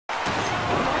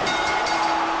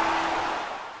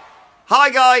Hi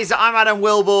guys, I'm Adam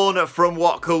Wilborn from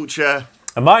WhatCulture.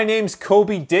 And my name's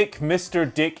Kobe Dick,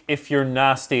 Mr. Dick if you're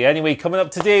nasty. Anyway, coming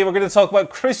up today, we're going to talk about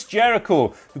Chris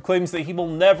Jericho, who claims that he will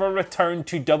never return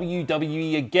to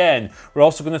WWE again. We're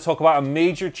also going to talk about a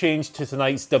major change to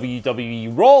tonight's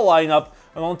WWE Raw lineup.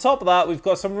 And on top of that, we've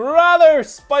got some rather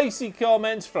spicy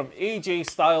comments from AJ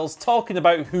Styles talking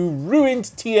about who ruined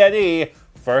TNA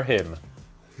for him.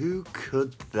 Who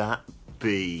could that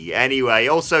be? Anyway,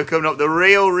 also coming up, the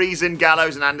real reason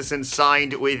Gallows and Anderson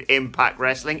signed with Impact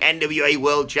Wrestling. NWA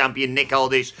World Champion Nick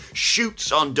Aldis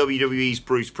shoots on WWE's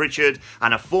Bruce Prichard,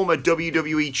 and a former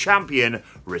WWE Champion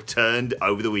returned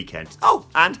over the weekend. Oh,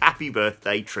 and happy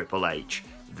birthday, Triple H.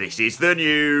 This is the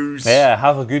news. Yeah,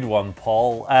 have a good one,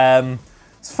 Paul.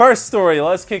 First story,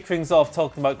 let's kick things off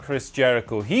talking about Chris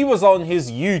Jericho. He was on his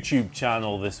YouTube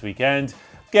channel this weekend,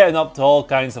 getting up to all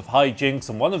kinds of hijinks,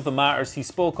 and one of the matters he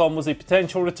spoke on was a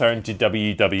potential return to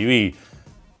WWE.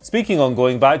 Speaking on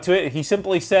going back to it, he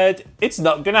simply said, it's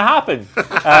not going to happen,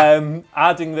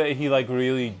 adding that he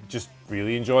really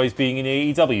enjoys being in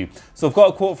AEW. So I've got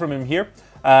a quote from him here.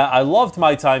 I loved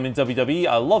my time in WWE,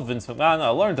 I love Vince McMahon, I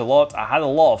learned a lot, I had a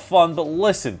lot of fun, but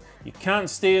listen, you can't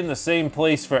stay in the same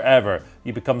place forever.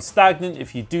 You become stagnant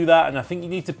if you do that, and I think you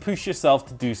need to push yourself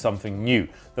to do something new.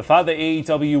 The fact that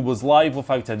AEW was live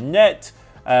without a net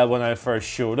when I first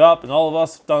showed up, and all of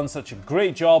us have done such a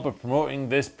great job of promoting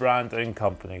this brand and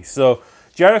company. So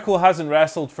Jericho hasn't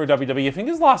wrestled for WWE. I think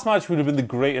his last match would have been the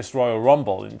Greatest Royal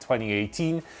Rumble in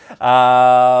 2018.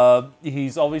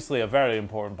 He's obviously a very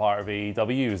important part of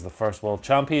AEW. He's the first world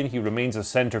champion. He remains a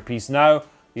centerpiece now.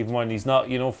 Even when he's not,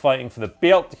 fighting for the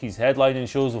belt, he's headlining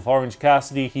shows with Orange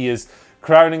Cassidy. He is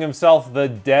crowning himself the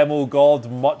demo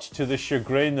god, much to the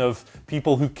chagrin of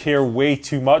people who care way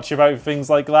too much about things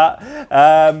like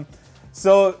that.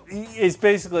 So it's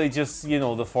basically just, the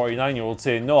 49-year-old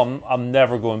saying, no, I'm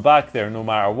never going back there no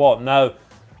matter what. Now,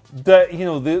 the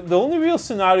only real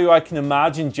scenario I can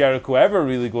imagine Jericho ever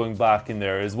really going back in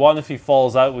there is, one, if he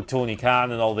falls out with Tony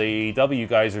Khan and all the AEW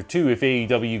guys, or two, if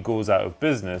AEW goes out of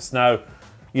business. Now,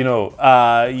 you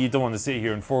don't want to sit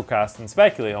here and forecast and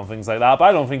speculate on things like that, but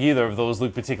I don't think either of those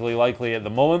look particularly likely at the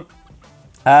moment.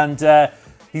 And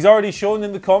he's already shown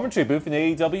in the commentary booth in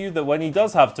AEW that when he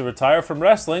does have to retire from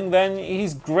wrestling, then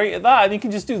he's great at that, and he can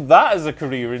just do that as a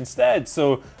career instead.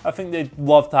 So I think they'd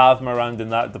love to have him around in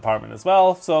that department as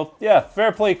well. So yeah,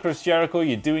 fair play, Chris Jericho,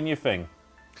 you're doing your thing.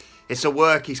 It's a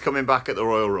work, he's coming back at the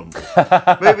Royal Rumble.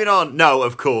 Moving on. No,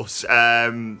 of course.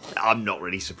 I'm not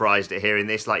really surprised at hearing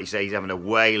this. Like you say, he's having a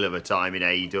whale of a time in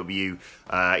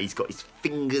AEW. He's got his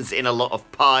fingers in a lot of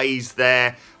pies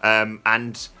there.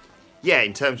 And yeah,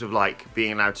 in terms of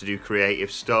being allowed to do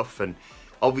creative stuff, and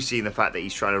obviously in the fact that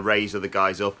he's trying to raise other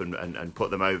guys up and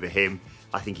put them over him,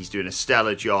 I think he's doing a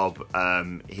stellar job.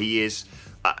 He is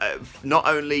not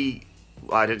only...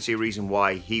 I don't see a reason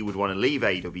why he would want to leave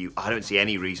AEW. I don't see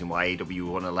any reason why AEW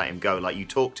would want to let him go. You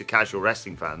talk to casual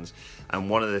wrestling fans, and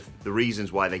one of the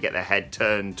reasons why they get their head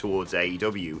turned towards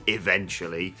AEW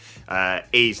eventually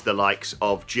is the likes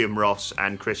of Jim Ross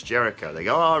and Chris Jericho. They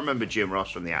go, oh, I remember Jim Ross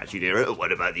from the Attitude Era.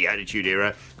 What about the Attitude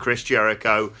Era? Chris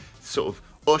Jericho sort of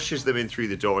ushers them in through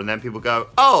the door, and then people go,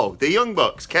 oh, the Young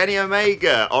Bucks, Kenny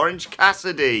Omega, Orange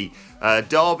Cassidy,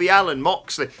 Darby Allin,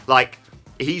 Moxley.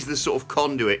 He's the sort of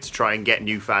conduit to try and get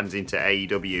new fans into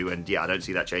AEW, and yeah, I don't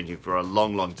see that changing for a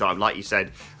long, long time. Like you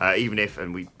said, even if,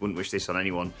 and we wouldn't wish this on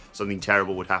anyone, something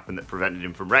terrible would happen that prevented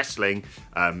him from wrestling,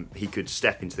 he could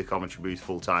step into the commentary booth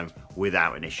full-time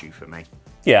without an issue for me.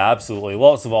 Yeah, absolutely.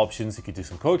 Lots of options. He could do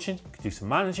some coaching, could do some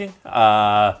managing,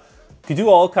 could do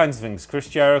all kinds of things. Chris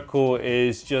Jericho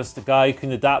is just a guy who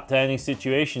can adapt to any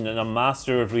situation and a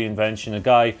master of reinvention, a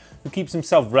guy who keeps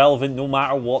himself relevant no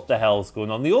matter what the hell's going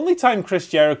on. The only time Chris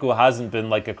Jericho hasn't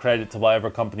been a credit to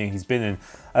whatever company he's been in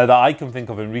that I can think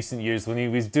of in recent years, when he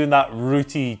was doing that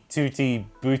rooty tooty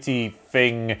booty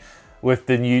thing with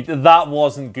the new... That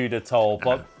wasn't good at all,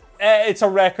 but it's a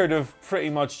record of pretty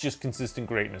much just consistent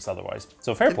greatness otherwise.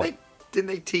 So fair play. Didn't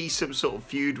they tease some sort of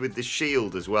feud with The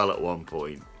Shield as well at one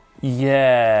point?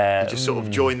 Yeah. He just sort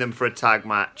of joined them for a tag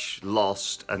match,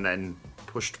 lost, and then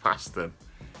pushed past them.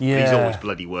 Yeah. He's always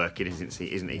bloody working, isn't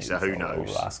he? So who knows?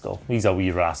 He's a rascal. He's a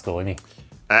wee rascal, isn't he?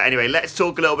 Anyway, let's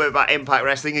talk a little bit about Impact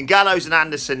Wrestling and Gallows and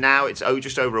Anderson now. It's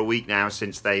just over a week now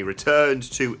since they returned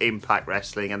to Impact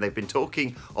Wrestling, and they've been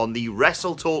talking on the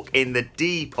Wrestle Talk in the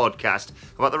D podcast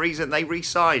about the reason they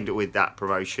re-signed with that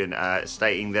promotion,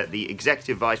 stating that the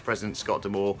Executive Vice President, Scott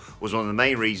D'Amore, was one of the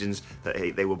main reasons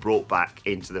that they were brought back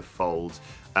into the fold.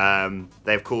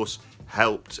 They, of course,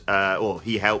 helped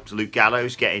Luke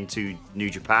Gallows get into New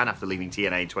Japan after leaving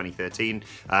TNA in 2013,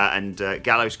 and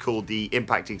Gallows called the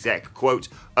Impact exec, quote,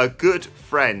 a good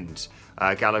friend.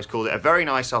 Gallows called it a very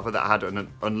nice offer that had an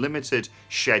unlimited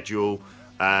schedule.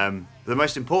 The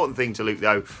most important thing to Luke,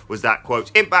 though, was that,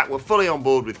 quote, Impact were fully on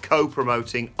board with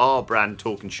co-promoting our brand,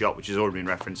 Talking Shop, which has already been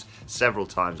referenced several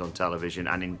times on television.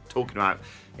 And in talking about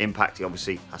Impact, he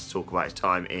obviously has to talk about his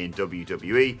time in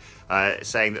WWE,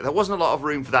 saying that there wasn't a lot of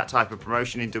room for that type of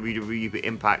promotion in WWE, but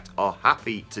Impact are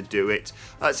happy to do it.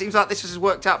 It seems like this has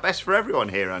worked out best for everyone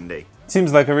here, Andy.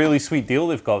 Seems like a really sweet deal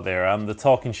they've got there. The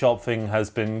Talking Shop thing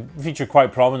has been featured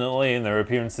quite prominently in their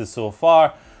appearances so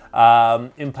far.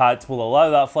 Impact will allow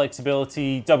that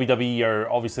flexibility. WWE are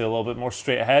obviously a little bit more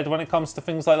straight ahead when it comes to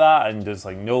things like that, and just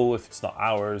like, no, if it's not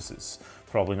ours, it's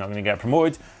probably not going to get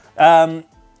promoted.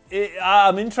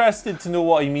 I'm interested to know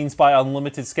what he means by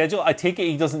unlimited schedule. I take it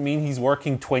he doesn't mean he's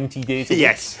working 20 days a week.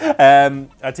 Yes.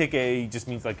 I take it he just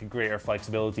means like a greater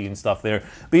flexibility and stuff there.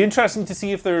 Be interesting to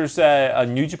see if there's a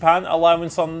New Japan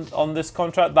allowance on this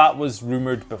contract. That was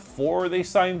rumoured before they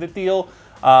signed the deal.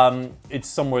 It's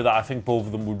somewhere that I think both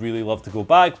of them would really love to go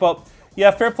back, but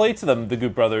yeah, fair play to them, the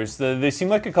Good Brothers. They seem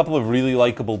like a couple of really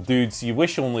likeable dudes. You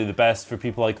wish only the best for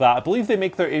people like that. I believe they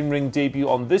make their in-ring debut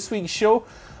on this week's show,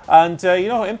 and you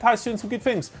know, Impact's doing some good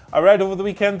things. I read over the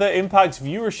weekend that Impact's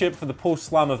viewership for the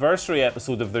post-Slammiversary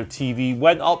episode of their TV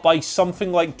went up by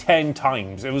something like 10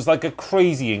 times. It was like a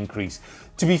crazy increase.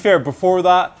 To be fair, before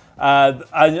that,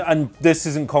 and this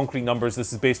isn't concrete numbers,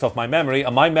 this is based off my memory,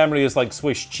 and my memory is like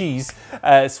Swiss cheese.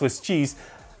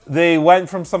 They went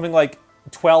from something like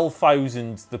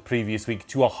 12,000 the previous week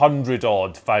to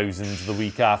 100-odd thousand the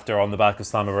week after on the back of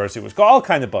Slammiversary, which got all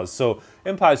kind of buzz. So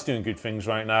Impact's doing good things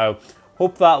right now.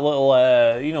 Hope that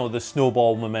little, you know, the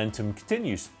snowball momentum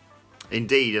continues.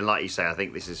 Indeed, and like you say, I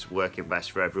think this is working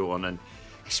best for everyone, and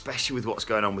especially with what's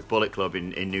going on with Bullet Club in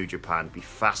New Japan. It'd be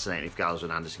fascinating if Gallows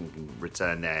and Anderson can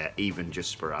return there, even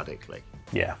just sporadically.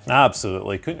 Yeah,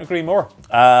 absolutely. Couldn't agree more.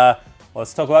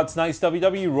 Let's talk about tonight's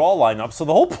WWE Raw lineup. So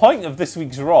the whole point of this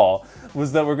week's Raw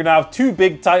was that we're going to have two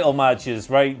big title matches,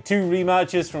 right? Two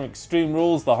rematches from Extreme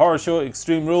Rules, the horror show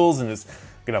Extreme Rules, and it's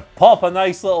going to pop a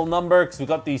nice little number because we've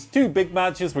got these two big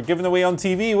matches we're giving away on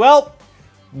TV. Well,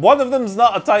 one of them's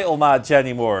not a title match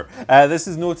anymore. This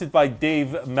is noted by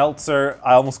Dave Meltzer,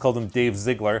 I almost called him Dave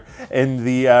Ziggler, in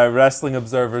the Wrestling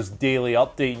Observer's Daily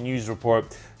Update news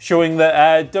report, showing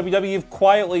that WWE have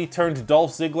quietly turned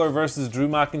Dolph Ziggler versus Drew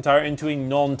McIntyre into a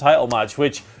non-title match,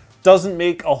 which doesn't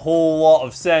make a whole lot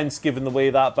of sense given the way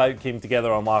that bout came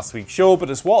together on last week's show, but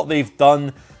it's what they've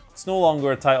done. It's no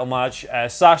longer a title match.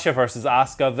 Sasha versus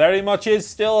Asuka very much is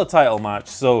still a title match,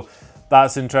 so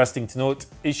that's interesting to note.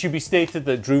 It should be stated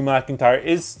that Drew McIntyre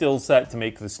is still set to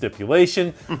make the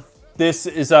stipulation. This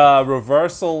is a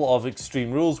reversal of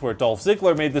Extreme Rules where Dolph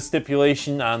Ziggler made the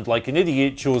stipulation and, like an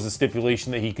idiot, chose a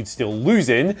stipulation that he could still lose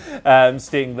in,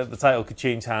 stating that the title could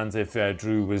change hands if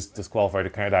Drew was disqualified or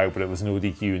counted out, but it was no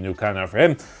DQ and no count out for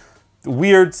him.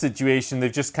 Weird situation.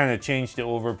 They've just kind of changed it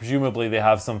over. Presumably they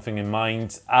have something in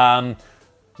mind.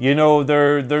 You know,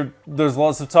 there's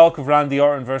lots of talk of Randy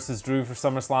Orton versus Drew for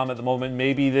SummerSlam at the moment.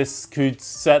 Maybe this could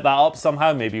set that up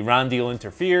somehow. Maybe Randy will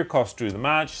interfere, cost Drew the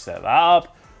match, set that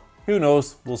up. Who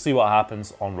knows? We'll see what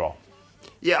happens on Raw.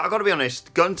 Yeah, I've got to be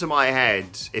honest, gun to my head,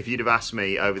 if you'd have asked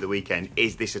me over the weekend,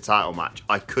 is this a title match?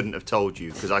 I couldn't have told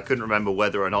you, because I couldn't remember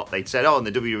whether or not they'd said, oh, and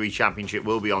the WWE Championship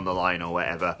will be on the line or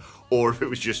whatever, or if it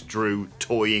was just Drew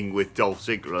toying with Dolph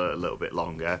Ziggler a little bit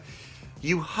longer.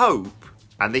 You hope,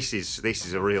 and this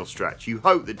is a real stretch, you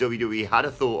hope that WWE had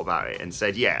a thought about it and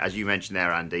said, yeah, as you mentioned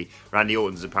there, Andy, Randy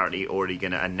Orton's apparently already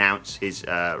going to announce his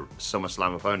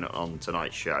SummerSlam opponent on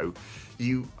tonight's show.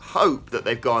 You hope that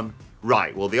they've gone,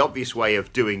 right, well, the obvious way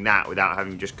of doing that without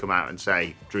having just come out and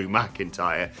say Drew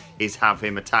McIntyre is have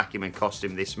him attack him and cost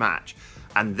him this match.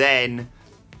 And then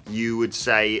you would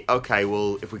say, okay,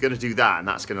 well, if we're going to do that and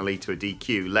that's going to lead to a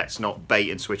DQ, let's not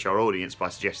bait and switch our audience by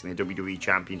suggesting the WWE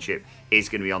Championship is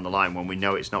going to be on the line when we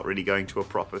know it's not really going to a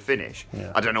proper finish.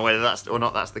 Yeah. I don't know whether that's or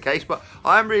not that's the case, but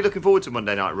I am really looking forward to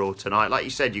Monday Night Raw tonight. Like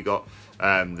you said, you've got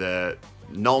the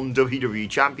non-WWE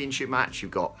Championship match.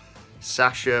 You've got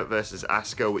Sasha versus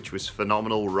Asuka, which was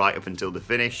phenomenal right up until the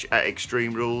finish at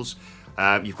Extreme Rules.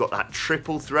 You've got that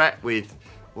triple threat with,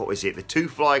 what was it, the Two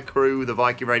Fly Crew, the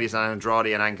Viking Raiders, and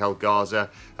Andrade and Angel Garza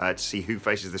to see who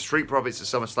faces the Street Profits at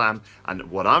SummerSlam. And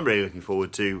what I'm really looking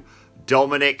forward to,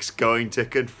 Dominic's going to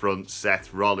confront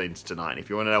Seth Rollins tonight. And if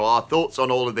you want to know our thoughts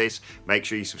on all of this, make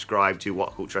sure you subscribe to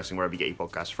WhatCulture Wrestling wherever you get your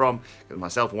podcasts from. Because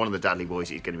myself and one of the Dudley boys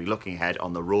is going to be looking ahead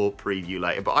on the Raw preview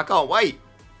later. But I can't wait.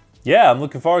 Yeah, I'm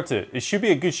looking forward to it. It should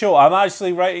be a good show. I'm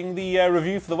actually writing the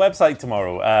review for the website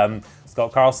tomorrow.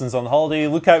 Scott Carlson's on holiday.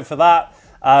 Look out for that.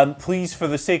 Please, for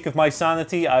the sake of my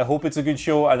sanity, I hope it's a good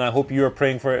show, and I hope you are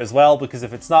praying for it as well, because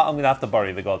if it's not, I'm going to have to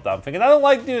bury the goddamn thing. And I don't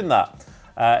like doing that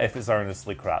if it's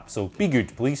earnestly crap. So be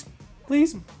good, please.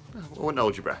 Please. I wouldn't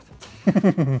hold your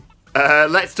breath.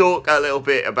 Let's talk a little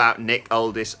bit about Nick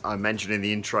Aldis. I mentioned in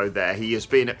the intro there, he has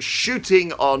been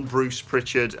shooting on Bruce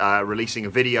Prichard, releasing a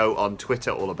video on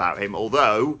Twitter all about him,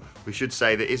 although we should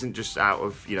say that isn't just out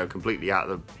of, completely out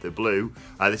of the blue.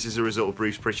 This is a result of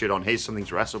Bruce Prichard on his Something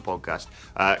to Wrestle podcast,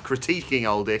 critiquing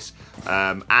Aldis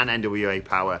and NWA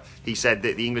Power. He said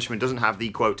that the Englishman doesn't have the,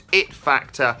 quote, it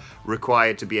factor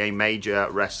required to be a major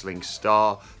wrestling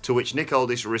star, to which Nick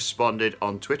Aldis responded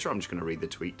on Twitter. I'm just going to read the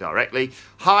tweet directly.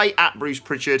 Hi, at Bruce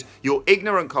Prichard. Your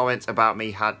ignorant comments about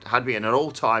me had me at an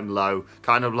all-time low,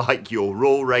 kind of like your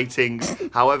Raw ratings.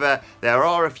 However, there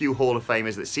are a few Hall of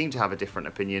Famers that seem to have a different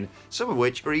opinion, some of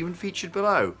which are even featured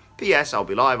below. P.S. I'll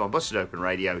be live on Busted Open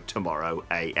Radio tomorrow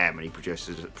AM. And he produced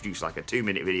like a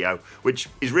 2-minute video, which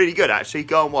is really good, actually.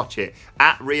 Go and watch it.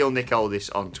 At Real Nick Aldis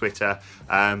on Twitter.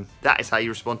 That is how you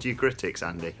respond to your critics,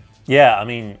 Andy. Yeah, I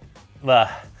mean,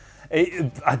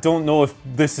 I don't know if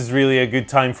this is really a good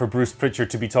time for Bruce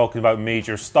Prichard to be talking about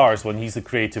major stars when he's the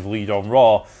creative lead on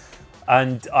Raw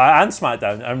and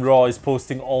SmackDown, and Raw is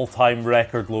posting all-time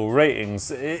record low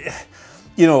ratings.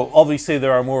 Obviously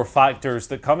there are more factors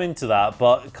that come into that,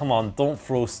 but come on, don't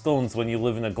throw stones when you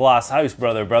live in a glass house,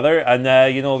 brother.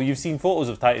 And, you've seen photos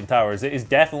of Titan Towers. It is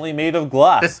definitely made of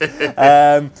glass.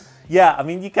 Yeah, I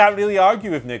mean, you can't really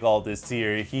argue with Nick Aldis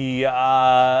here. He's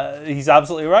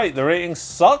absolutely right. The ratings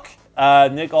suck.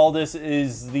 Nick Aldis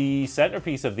is the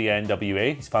centerpiece of the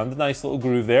NWA. He's found a nice little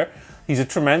groove there. He's a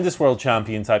tremendous world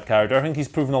champion type character. I think he's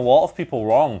proven a lot of people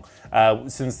wrong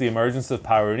since the emergence of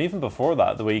Power, and even before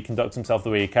that, the way he conducts himself, the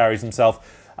way he carries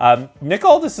himself. Nick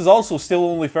Aldis is also still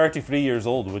only 33 years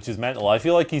old, which is mental. I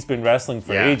feel like he's been wrestling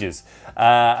for ages.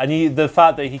 And the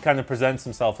fact that he kind of presents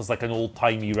himself as like an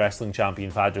old-timey wrestling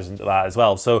champion factors into that as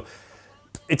well. So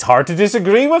it's hard to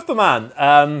disagree with the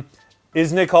man.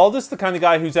 Is Nick Aldis the kind of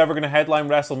guy who's ever going to headline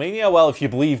WrestleMania? Well, if you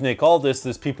believe Nick Aldis,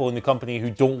 there's people in the company who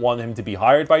don't want him to be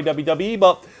hired by WWE,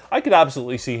 but I could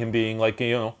absolutely see him being like,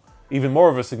 even more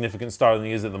of a significant star than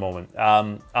he is at the moment.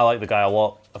 I like the guy a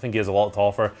lot. I think he has a lot to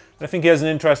offer. And I think he has an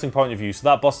interesting point of view. So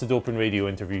that Busted Open Radio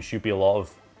interview should be a lot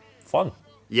of fun.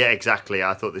 Yeah, exactly.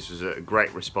 I thought this was a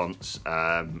great response.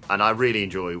 And I really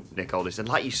enjoy Nick Aldis. And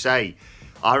like you say,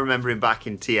 I remember him back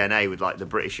in TNA with like the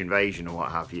British Invasion or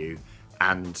what have you.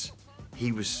 And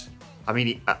he was... I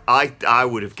mean, I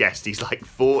would have guessed he's like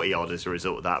 40 odd as a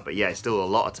result of that. But yeah, still a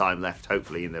lot of time left,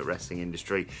 hopefully, in the wrestling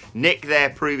industry. Nick there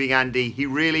proving, Andy, he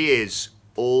really is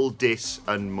all dis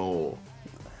and more.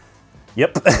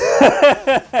 Yep.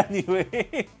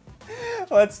 Anyway,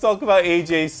 let's talk about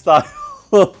AJ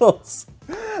Styles.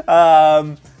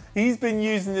 He's been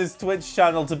using his Twitch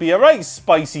channel to be a right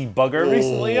spicy bugger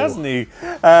recently, hasn't he?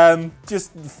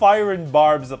 Just firing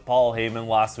barbs at Paul Heyman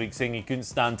last week, saying he couldn't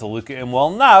stand to look at him. Well,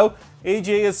 now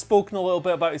AJ has spoken a little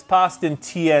bit about his past in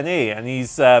TNA, and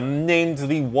he's named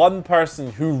the one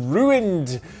person who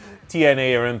ruined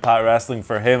TNA or Impact Wrestling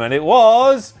for him, and it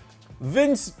was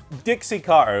Dixie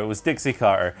Carter. It was Dixie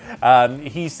Carter.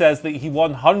 He says that he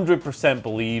 100%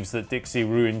 believes that Dixie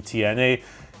ruined TNA.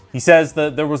 He says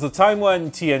that there was a time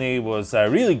when TNA was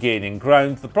really gaining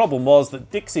ground. The problem was that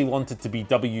Dixie wanted to be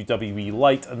WWE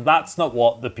Light, and that's not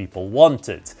what the people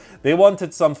wanted. They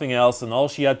wanted something else, and all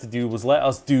she had to do was let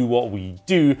us do what we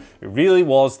do. It really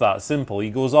was that simple. He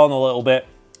goes on a little bit,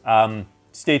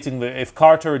 stating that if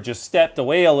Carter had just stepped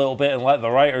away a little bit and let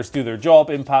the writers do their job,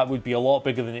 Impact would be a lot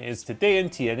bigger than it is today, and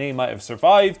TNA might have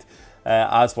survived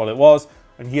as what it was.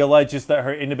 And he alleges that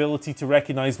her inability to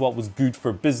recognise what was good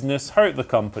for business hurt the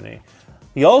company.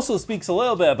 He also speaks a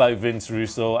little bit about Vince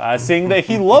Russo, saying that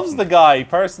he loves the guy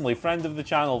personally, friend of the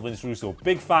channel, Vince Russo,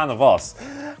 big fan of us.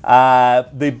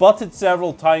 They butted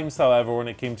several times, however, when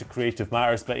it came to creative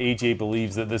matters, but AJ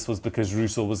believes that this was because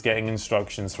Russo was getting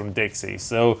instructions from Dixie.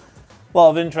 So, a lot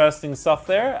of interesting stuff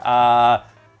there.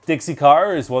 Dixie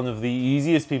Carter is one of the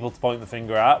easiest people to point the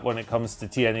finger at when it comes to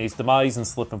TNA's demise and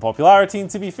slip in popularity, and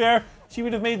to be fair, she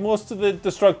would have made most of the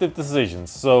destructive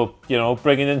decisions. So,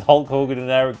 bringing in Hulk Hogan and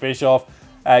Eric Bischoff,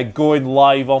 going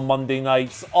live on Monday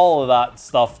nights, all of that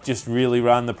stuff just really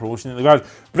ran the promotion in the ground.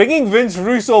 Bringing Vince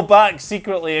Russo back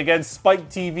secretly against Spike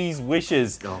TV's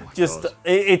wishes. Oh my God.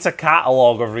 It's a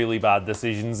catalogue of really bad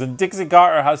decisions, and Dixie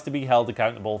Carter has to be held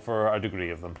accountable for a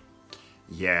degree of them.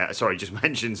 Yeah, sorry, just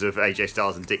mentions of AJ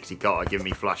Styles and Dixie Carter giving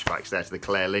me flashbacks there to the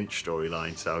Claire Lynch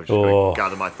storyline, so I'm just going to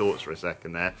gather my thoughts for a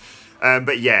second there.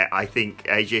 But yeah, I think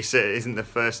AJ isn't the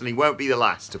first and he won't be the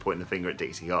last to point the finger at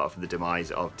Dixie Carter for the demise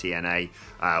of TNA.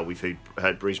 We've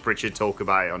heard Bruce Prichard talk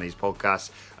about it on his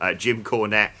podcast. Jim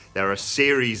Cornette, there are a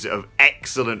series of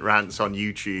excellent rants on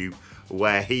YouTube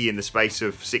where he, in the space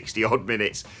of 60-odd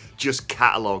minutes, just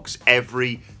catalogues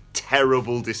every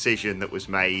terrible decision that was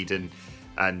made and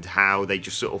how they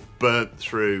just sort of burnt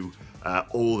through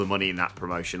all the money in that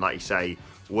promotion. Like you say,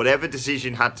 whatever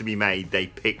decision had to be made, they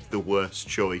picked the worst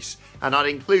choice. And I'd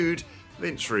include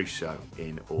Vince Russo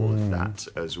in all of that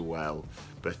as well.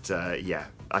 But yeah,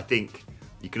 I think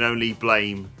you can only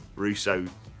blame Russo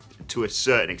to a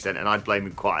certain extent, and I'd blame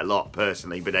him quite a lot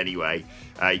personally. But anyway,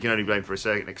 you can only blame for a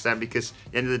certain extent because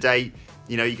at the end of the day,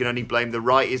 you know, you can only blame the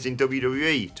writers in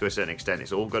WWE to a certain extent.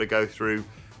 It's all got to go through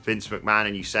Vince McMahon,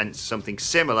 and you sense something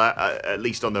similar, at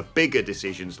least on the bigger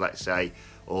decisions, let's say,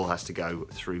 all has to go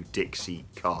through Dixie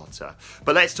Carter.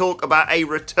 But let's talk about a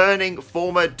returning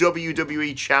former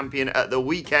WWE champion at the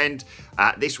weekend.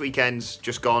 This weekend's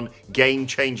just gone Game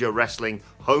Changer Wrestling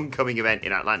homecoming event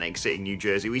in Atlantic City, New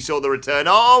Jersey. We saw the return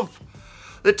of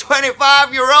the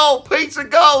 25-year-old Peter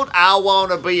Gold. I want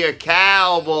to be a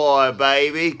cowboy,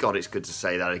 baby. God, it's good to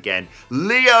say that again.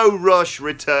 Lio Rush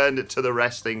returned to the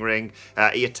wrestling ring.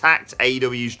 He attacked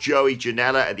AEW's Joey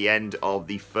Janela at the end of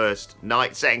the first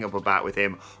night, setting up a bout with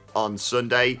him on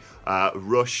Sunday.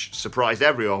 Rush surprised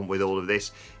everyone with all of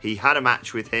this. He had a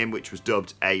match with him, which was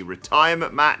dubbed a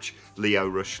retirement match. Lio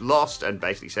Rush lost and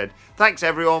basically said, "Thanks,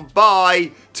 everyone.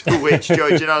 Bye." To which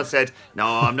Joey Janela said, "No,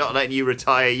 I'm not letting you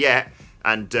retire yet."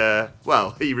 And,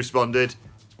 well, he responded,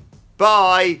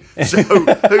 "Bye." So,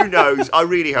 who knows? I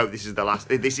really hope this is the last.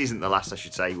 This isn't the last, I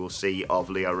should say, we'll see of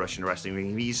Lio Rush in the wrestling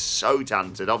ring. He's so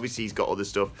talented. Obviously, he's got other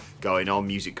stuff going on,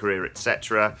 music career,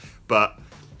 etc. But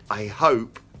I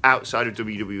hope, outside of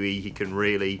WWE, he can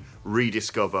really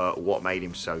rediscover what made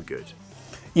him so good.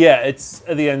 Yeah, it's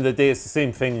at the end of the day, it's the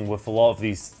same thing with a lot of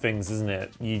these things, isn't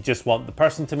it? You just want the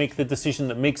person to make the decision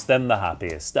that makes them the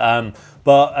happiest.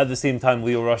 But at the same time,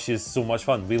 Lio Rush is so much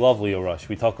fun. We love Lio Rush.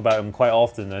 We talk about him quite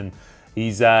often, and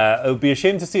he's. It would be a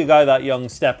shame to see a guy that young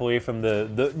step away from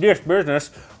the business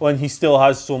when he still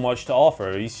has so much to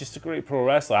offer. He's just a great pro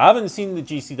wrestler. I haven't seen the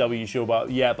GCW show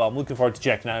yet, but I'm looking forward to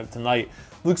checking it out tonight.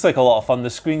 Looks like a lot of fun. The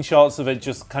screenshots of it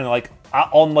just kind of like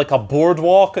on like a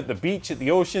boardwalk at the beach, at the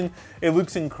ocean. It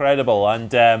looks incredible, and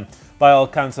by all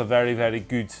accounts, a very, very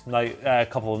good night.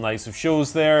 Couple of nights of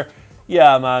shows there.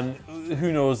 Yeah, man.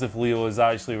 Who knows if Lio is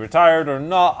actually retired or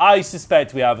not? I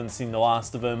suspect we haven't seen the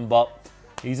last of him, but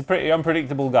he's a pretty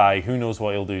unpredictable guy. Who knows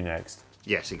what he'll do next?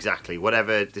 Yes, exactly.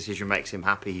 Whatever decision makes him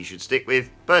happy, he should stick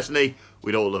with. Personally,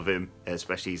 we'd all love him,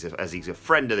 especially as he's a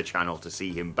friend of the channel, to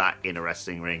see him back in a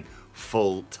wrestling ring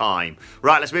full time.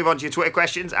 Right, let's move on to your Twitter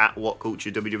questions at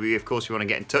WhatCulture WWE. Of course, if you want to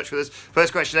get in touch with us.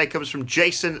 First question today comes from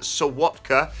Jason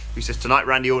Sawatka, who says, tonight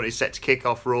Randy Orton is set to kick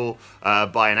off Raw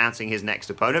by announcing his next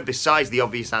opponent. Besides the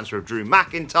obvious answer of Drew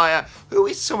McIntyre, who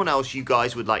is someone else you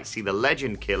guys would like to see the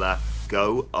Legend Killer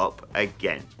go up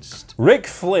against? Ric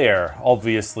Flair,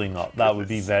 obviously not. That would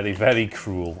be very, very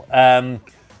cruel.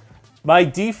 My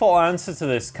default answer to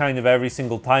this kind of every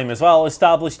single time is, well,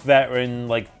 established veteran,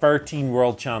 like 13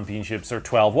 world championships or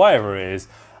 12, whatever it is,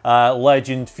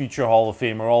 legend, future Hall of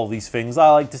Famer, all these things.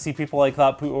 I like to see people like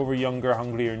that put over younger,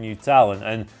 hungrier, new talent,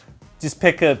 and just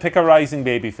pick a rising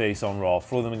babyface on Raw,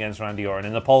 throw them against Randy Orton.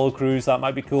 And Apollo Crews, that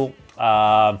might be cool.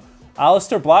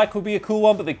 Aleister Black would be a cool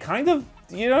one, but they kind of,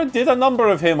 you know, did a number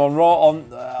of him on Raw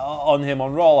on him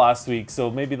on Raw last week,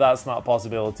 so maybe that's not a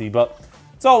possibility. But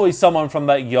it's always someone from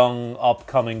that young,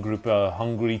 upcoming group of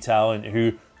hungry talent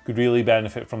who could really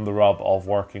benefit from the rub of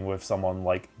working with someone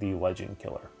like the Legend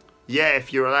Killer. Yeah,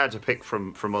 if you're allowed to pick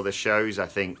from other shows, I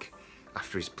think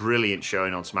after his brilliant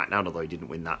showing on SmackDown, although he didn't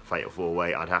win that Fatal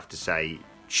 4-Way, I'd have to say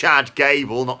Chad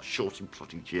Gable, not Short and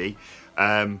Plotty G.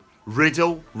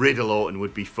 Riddle Orton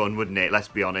would be fun, wouldn't it? Let's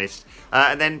be honest.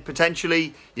 And then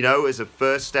potentially, you know, as a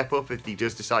first step up, if he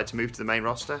does decide to move to the main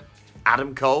roster,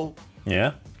 Adam Cole.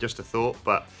 Yeah. Just a thought,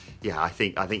 but yeah, I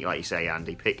think like you say,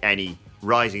 Andy, pick any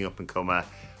rising up and comer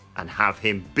and have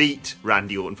him beat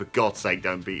Randy Orton. For God's sake,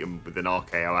 don't beat him with an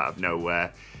RKO out of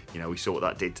nowhere. You know, we saw what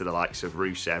that did to the likes of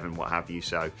Rusev and what have you.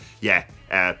 So yeah,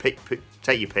 take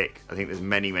your pick. I think there's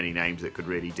many names that could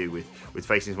really do with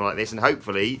facing someone like this, and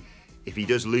hopefully, if he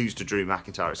does lose to Drew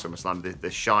McIntyre at SummerSlam,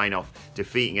 the shine off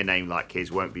defeating a name like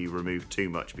his won't be removed too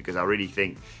much, because I really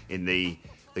think in the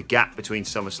the gap between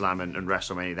SummerSlam and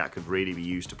WrestleMania that could really be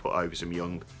used to put over some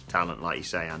young talent, like you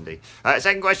say, Andy.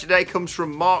 Second question today comes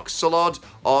from Mark Solod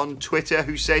on Twitter,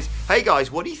 who says, "Hey guys,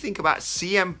 what do you think about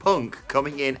CM Punk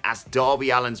coming in as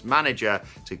Darby Allin's manager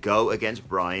to go against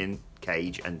Brian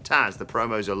Cage and Taz? The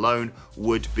promos alone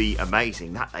would be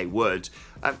amazing." That they would.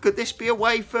 Could this be a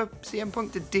way for CM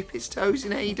Punk to dip his toes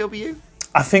in AEW?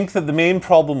 I think that the main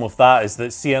problem with that is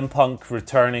that CM Punk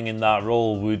returning in that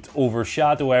role would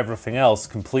overshadow everything else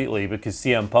completely, because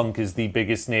CM Punk is the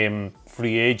biggest name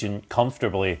free agent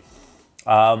comfortably.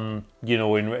 You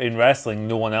know, in wrestling,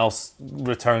 no one else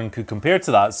return could compare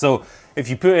to that. So if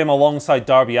you put him alongside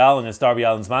Darby Allin as Darby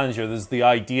Allin's manager, there's the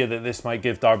idea that this might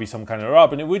give Darby some kind of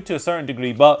rub, and it would to a certain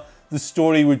degree, but the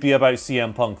story would be about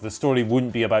CM Punk. The story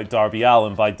wouldn't be about Darby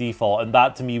Allin by default, and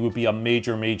that to me would be a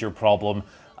major, major problem.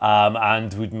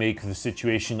 And would make the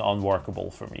situation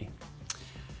unworkable for me.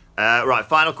 Right,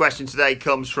 final question today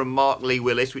comes from Mark Lee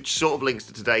Willis, which sort of links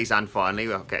to today's and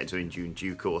finally. I'll get into it in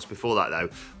due course. Before that, though,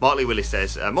 Mark Lee Willis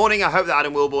says, "Morning, I hope that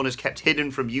Adam Wilborn has kept hidden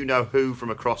from you-know-who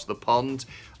from across the pond."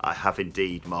 I have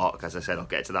indeed, Mark. As I said, I'll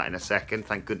get to that in a second.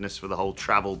 Thank goodness for the whole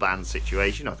travel ban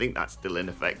situation. I think that's still in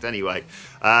effect anyway.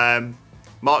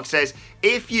 Mark says,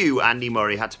 "If you, Andy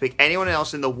Murray, had to pick anyone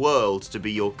else in the world to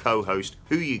be your co-host,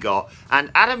 who you got?"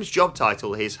 And Adam's job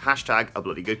title is hashtag a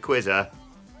bloody good quizzer.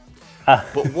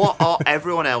 But what are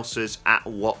everyone else's at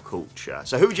WhatCulture?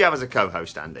 So who would you have as a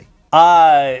co-host, Andy?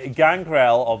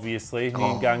 Gangrel, obviously. Me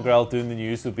and Gangrel doing the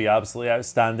news would be absolutely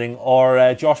outstanding.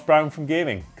 Or Josh Brown from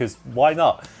gaming, because why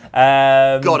not?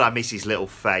 God, I miss his little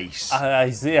face.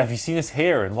 Have you seen his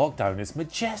hair in lockdown? It's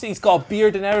majestic. He's got a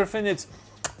beard and everything. It's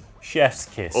chef's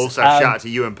kiss. Also, shout out to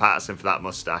Ewan Patterson for that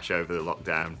moustache over the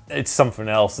lockdown. It's something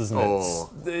else, isn't it?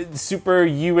 Oh. It's Super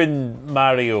Ewan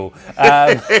Mario.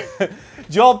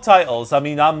 Job titles. I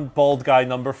mean, I'm bald guy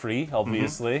number 3,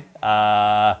 obviously.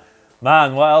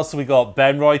 Man, what else have we got?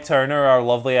 Ben Roy Turner, our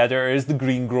lovely editor, is the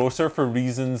greengrocer for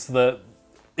reasons that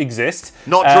exist.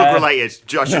 Not drug related.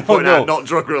 I should point out, not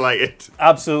drug related.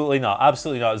 Absolutely not.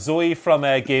 Absolutely not. Zoe from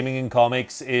Gaming and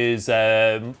Comics is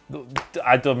I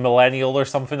don't millennial or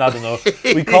something. I don't know.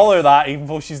 We call her that, even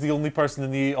though she's the only person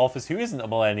in the office who isn't a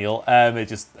millennial.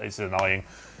 It's annoying.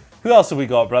 Who else have we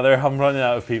got, brother? I'm running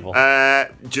out of people.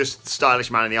 Just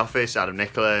stylish man in the office, Adam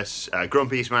Nicholas.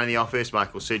 Grumpiest man in the office,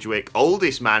 Michael Sidgwick.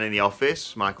 Oldest man in the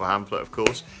office, Michael Hamflett, of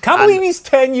course. Can't believe he's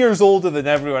 10 years older than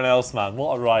everyone else, man.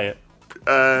 What a riot.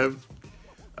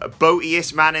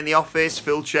 Boatiest man in the office,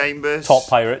 Phil Chambers. Top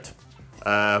pirate.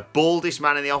 Baldest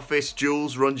man in the office,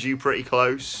 Jules, runs you pretty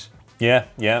close. Yeah.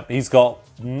 He's got.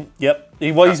 Yep.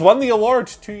 He's won the award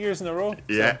 2 years in a row.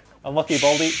 Yeah. So. Unlucky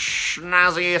Baldy.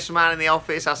 Snazziest man in the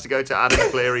office has to go to Adam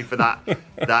Cleary for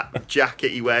that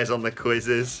jacket he wears on the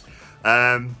quizzes.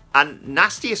 And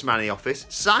nastiest man in the office,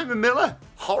 Simon Miller.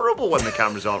 Horrible when the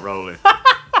cameras aren't rolling.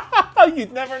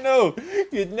 You'd never know.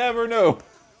 You'd never know.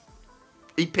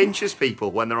 He pinches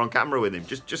people when they're on camera with him.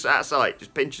 Just out of sight.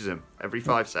 Just pinches them every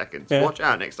 5 seconds. Yeah. Watch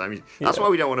out next time. That's why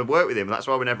we don't want to work with him. That's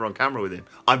why we're never on camera with him.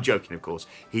 I'm joking, of course.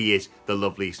 He is the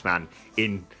loveliest man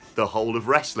in the whole of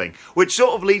wrestling, which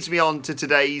sort of leads me on to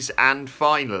today's and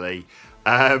finally.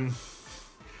 God,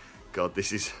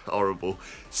 this is horrible.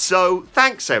 So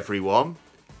thanks everyone.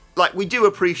 Like, we do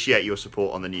appreciate your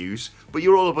support on the news, but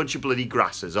you're all a bunch of bloody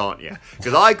grassers, aren't you?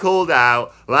 Because I called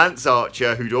out Lance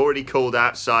Archer, who'd already called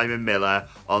out Simon Miller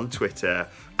on Twitter,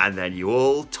 and then you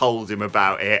all told him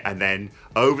about it, and then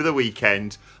over the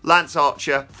weekend, Lance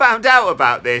Archer found out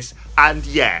about this, and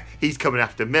yeah, he's coming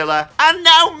after Miller, and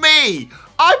now me!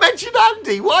 I mentioned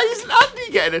Andy. Why isn't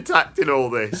Andy getting attacked in all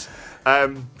this?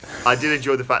 I did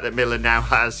enjoy the fact that Miller now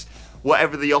has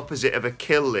whatever the opposite of a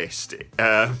kill list.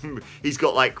 He's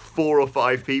got like 4 or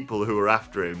 5 people who are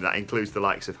after him. That includes the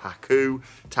likes of Haku,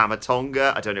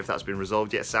 Tamatonga. I don't know if that's been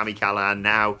resolved yet. Sami Callihan,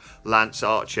 now Lance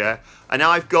Archer. And now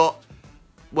I've got,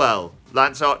 well,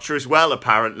 Lance Archer as well,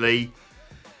 apparently.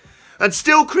 And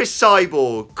still Chris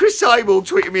Cyborg. Chris Cyborg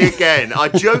tweeted me again. I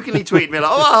jokingly tweeted me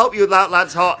like, "Oh, I'll help you with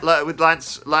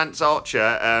Lance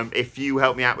Archer if you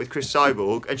help me out with Chris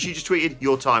Cyborg." And she just tweeted,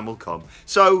 "Your time will come."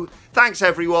 So thanks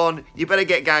everyone. You better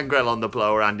get Gangrel on the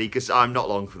blower, Andy, because I'm not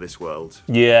long for this world.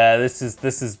 Yeah, this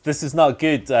is not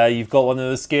good. You've got one of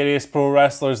the scariest pro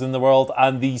wrestlers in the world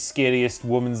and the scariest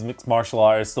women's mixed martial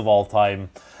artist of all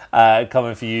time.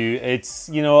 Coming for you. It's,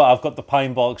 you know, I've got the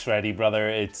pine box ready, brother.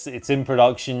 It's in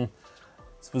production.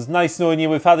 It was nice knowing you.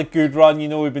 We've had a good run. You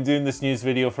know, we've been doing this news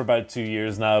video for about 2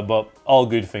 years now, but all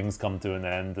good things come to an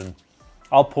end, and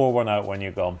I'll pour one out when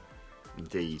you're gone.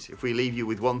 Indeed. If we leave you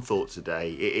with one thought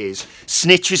today, it is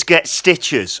snitches get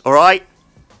stitches, all right?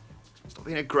 Stop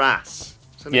being a grass.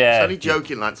 It's only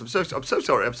joking, Lance. I'm so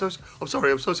sorry. I'm sorry. I'm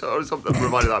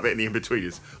reminded of that bit in the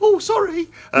in-betweeners. Oh, sorry.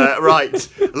 Right.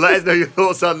 Let us know your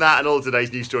thoughts on that and all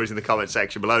today's news stories in the comment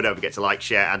section below. Don't forget to like,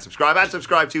 share, and subscribe. And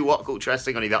subscribe to What Culture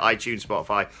Wrestling on either iTunes,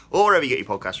 Spotify, or wherever you get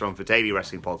your podcasts from for daily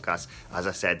wrestling podcasts. As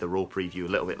I said, the Raw preview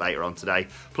a little bit later on today.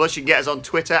 Plus, you can get us on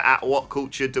Twitter at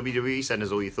WhatCulture WWE. Send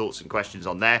us all your thoughts and questions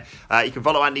on there. You can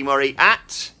follow Andy Murray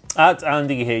at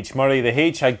Andy H. Murray. The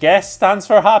H, I guess, stands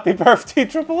for Happy Birthday,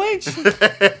 Triple H. You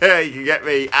can get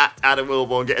me at Adam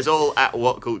Wilborn. Get us all at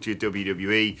WhatCulture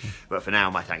WWE. But for now,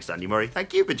 my thanks to Andy Murray.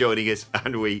 Thank you for joining us,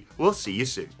 and we will see you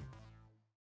soon.